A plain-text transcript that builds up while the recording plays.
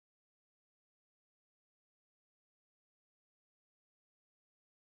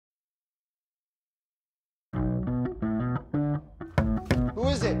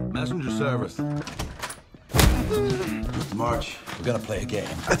is it? Messenger service. March, we're gonna play a game.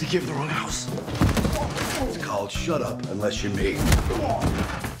 I think you have the wrong house. It's called Shut Up Unless You're Me.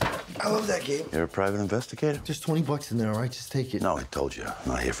 I love that game. You're a private investigator? There's 20 bucks in there, all right? Just take it. No, I told you.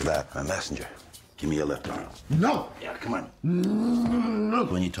 I'm not here for that. I'm a messenger. Give me your left arm. No! Yeah, come on. No!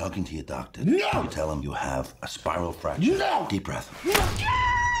 When you're talking to your doctor, No! you tell him you have a spiral fracture. No! Deep breath.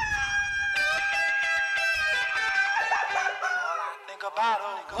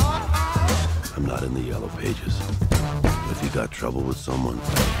 I'm not in the yellow pages. If you got trouble with someone,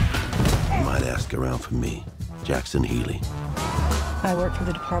 you might ask around for me, Jackson Healy. I work for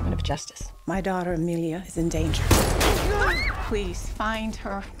the Department of Justice. My daughter, Amelia, is in danger. Please, find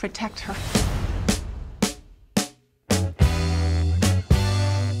her, protect her.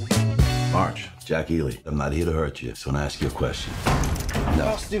 March, Jack Healy. I'm not here to hurt you, so I'm gonna ask you a question. No.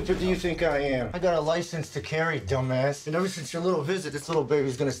 How stupid do you think I am? I got a license to carry, dumbass. And ever since your little visit, this little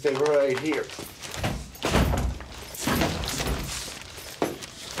baby's gonna stay right here.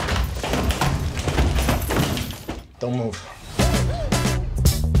 Don't move.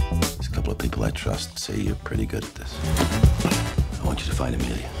 There's a couple of people I trust say you're pretty good at this. I want you to find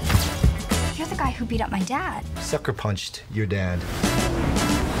Amelia. You're the guy who beat up my dad. Sucker punched your dad.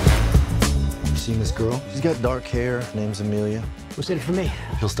 You seen this girl? She's got dark hair. Name's Amelia. What's in it for me?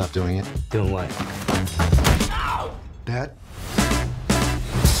 He'll stop doing it. Doing what? Dad?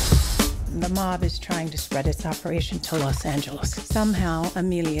 The mob is trying to spread its operation to Los Angeles. Somehow,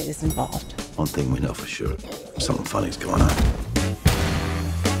 Amelia is involved. One thing we know for sure, something funny's going on.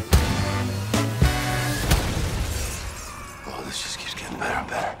 Oh, this just keeps getting better and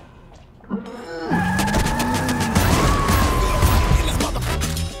better.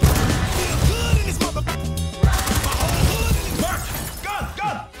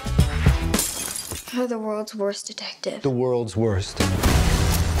 You're the world's worst detective. The world's worst.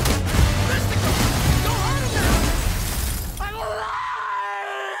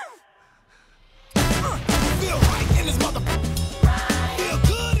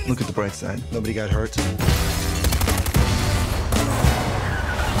 Look at the bright side. Nobody got hurt.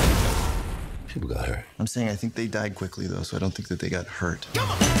 People got hurt. I'm saying I think they died quickly, though, so I don't think that they got hurt.